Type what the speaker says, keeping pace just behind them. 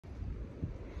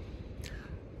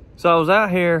So I was out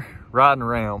here riding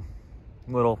around,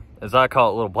 little, as I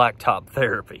call it, little blacktop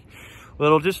therapy.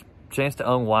 Little just chance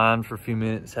to unwind for a few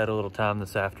minutes. Had a little time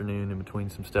this afternoon in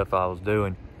between some stuff I was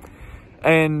doing.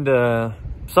 And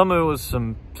some of it was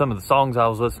some of the songs I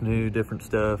was listening to, different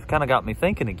stuff, kind of got me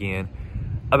thinking again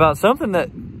about something that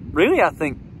really I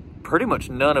think pretty much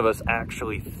none of us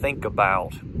actually think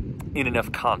about in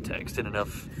enough context, in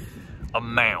enough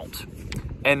amount.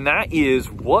 And that is,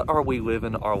 what are we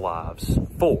living our lives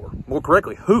for? More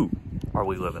correctly, who are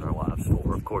we living our lives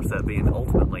for? Of course, that being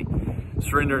ultimately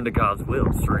surrendering to God's will,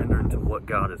 surrendering to what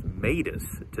God has made us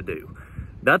to do.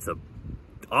 That's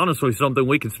honestly something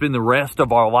we can spend the rest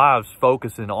of our lives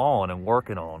focusing on and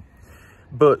working on.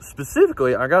 But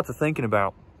specifically, I got to thinking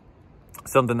about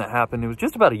something that happened. It was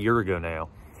just about a year ago now.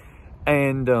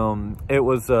 And it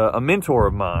was a mentor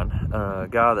of mine, a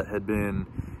guy that had been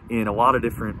in a lot of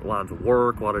different lines of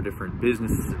work, a lot of different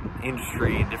business and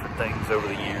industry and different things over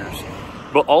the years,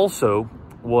 but also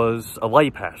was a lay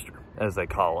pastor, as they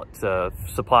call it.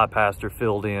 Supply pastor,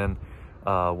 filled in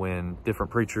when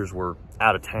different preachers were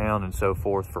out of town and so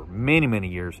forth for many, many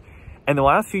years. And the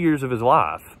last few years of his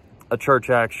life, a church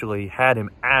actually had him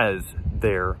as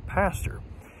their pastor.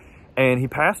 And he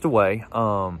passed away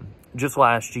just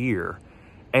last year.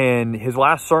 And his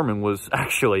last sermon was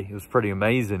actually, it was pretty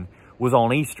amazing, was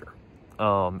on Easter.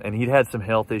 And he'd had some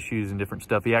health issues and different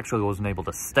stuff. He actually wasn't able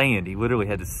to stand. He literally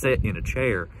had to sit in a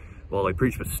chair while he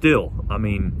preached. But still, I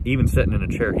mean, even sitting in a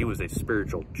chair, he was a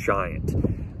spiritual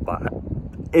giant by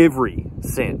every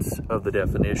sense of the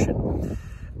definition.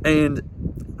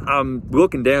 And I'm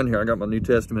looking down here. I got my New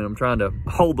Testament. I'm trying to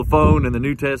hold the phone and the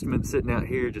New Testament sitting out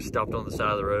here. Just stopped on the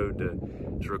side of the road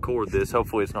to record this.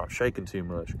 Hopefully it's not shaking too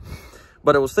much.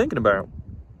 But I was thinking about,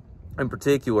 in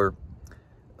particular,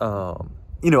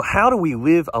 you know, how do we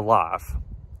live a life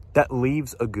that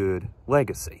leaves a good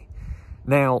legacy?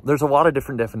 Now, there's a lot of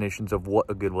different definitions of what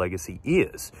a good legacy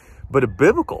is, but a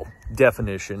biblical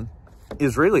definition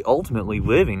is really ultimately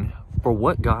living for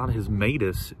what God has made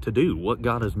us to do, what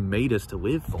God has made us to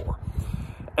live for.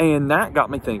 And that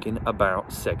got me thinking about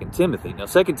 2 Timothy. Now,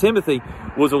 2 Timothy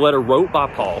was a letter wrote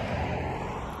by Paul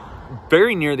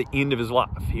very near the end of his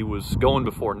life. He was going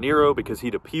before Nero because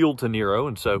he'd appealed to Nero,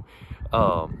 and so,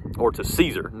 or to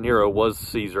Caesar. Nero was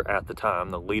Caesar at the time,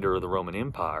 the leader of the Roman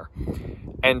Empire.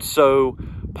 And so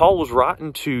Paul was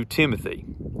writing to Timothy.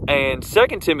 And 2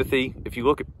 Timothy, if you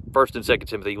look at 1st and 2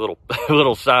 Timothy,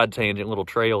 little side tangent, little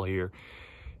trail here.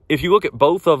 If you look at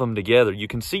both of them together, you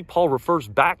can see Paul refers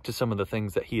back to some of the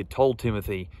things that he had told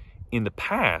Timothy in the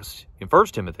past, in 1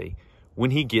 Timothy,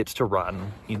 when he gets to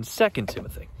writing in 2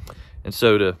 Timothy. And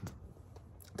so to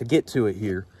get to it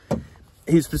here,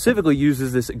 he specifically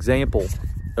uses this example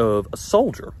of a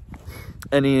soldier.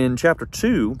 And in chapter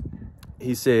 2,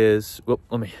 he says, well,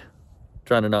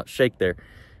 trying to not shake there.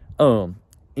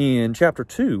 In chapter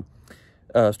 2,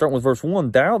 starting with verse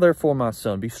 1, "Thou therefore, my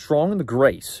son, be strong in the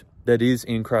grace that is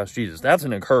in Christ Jesus." That's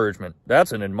an encouragement.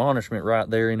 That's an admonishment right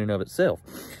there in and of itself.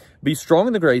 "Be strong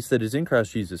in the grace that is in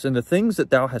Christ Jesus, and the things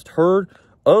that thou hast heard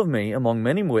of me among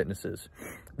many witnesses,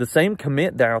 the same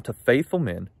commit thou to faithful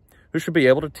men, who should be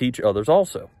able to teach others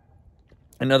also."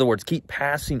 In other words, keep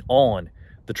passing on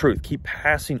the truth. Keep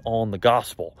passing on the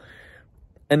gospel.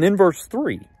 And then verse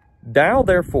 3, "Thou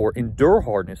therefore endure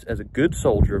hardness as a good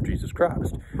soldier of Jesus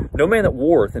Christ. No man that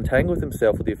warreth entangleth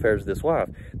himself with the affairs of this life,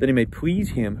 that he may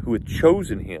please him who hath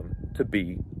chosen him to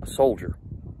be a soldier.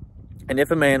 And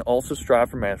if a man also strive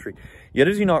for mastery, yet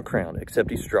is he not crowned, except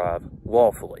he strive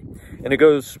lawfully." And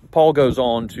Paul goes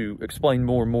on to explain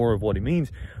more and more of what he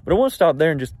means. But I want to stop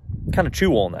there and just kind of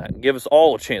chew on that, and give us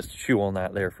all a chance to chew on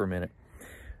that there for a minute.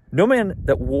 "No man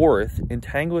that warreth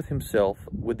entangleth himself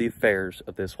with the affairs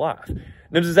of this life."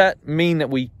 Now, does that mean that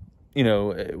we, you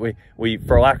know, we,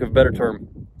 for lack of a better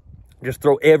term, just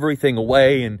throw everything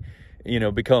away and, you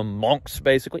know, become monks,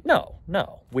 basically? No.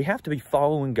 We have to be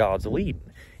following God's leading.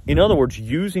 In other words,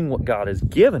 using what God has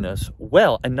given us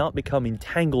well, and not becoming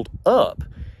tangled up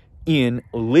in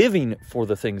living for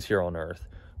the things here on earth,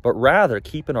 but rather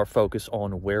keeping our focus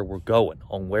on where we're going,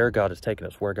 on where God has taken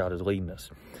us, where God is leading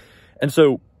us. And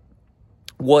so,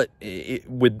 with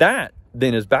that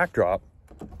then as backdrop,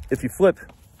 if you flip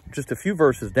just a few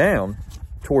verses down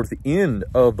towards the end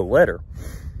of the letter,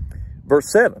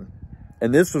 verse 7,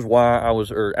 and this was why I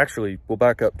was, or actually we'll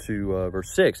back up to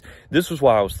verse 6. This was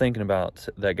why I was thinking about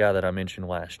that guy that I mentioned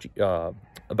last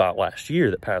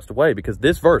year that passed away, because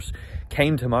this verse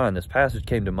came to mind, this passage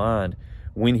came to mind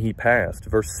when he passed.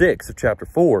 Verse 6 of chapter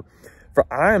 4, "For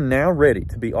I am now ready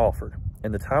to be offered,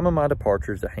 and the time of my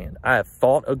departure is at hand. I have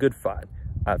fought a good fight.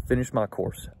 I have finished my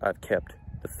course. I have kept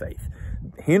the faith.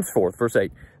 Henceforth," verse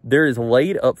 8, There is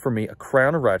laid up for me a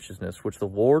crown of righteousness, which the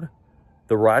Lord,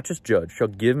 the righteous judge, shall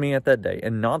give me at that day,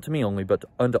 and not to me only, but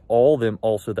unto all them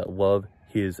also that love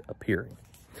his appearing.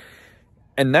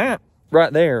 And that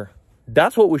right there,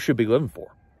 that's what we should be living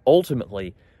for.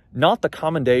 Ultimately, not the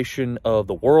commendation of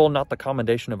the world, not the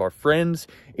commendation of our friends.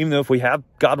 Even though if we have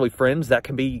godly friends, that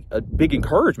can be a big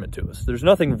encouragement to us. There's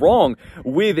nothing wrong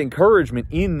with encouragement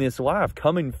in this life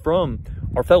coming from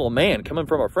our fellow man, coming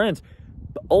from our friends.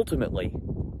 But ultimately,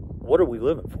 what are we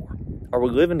living for? Are we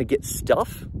living to get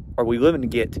stuff? Are we living to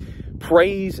get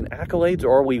praise and accolades?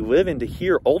 Or are we living to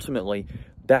hear ultimately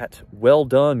that well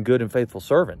done, good and faithful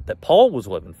servant that Paul was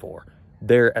living for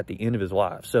there at the end of his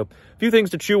life? So a few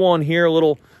things to chew on here, a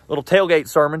little tailgate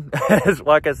sermon.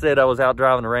 Like I said, I was out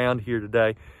driving around here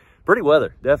today. Pretty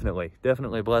weather, definitely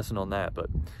a blessing on that, but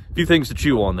a few things to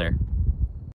chew on there.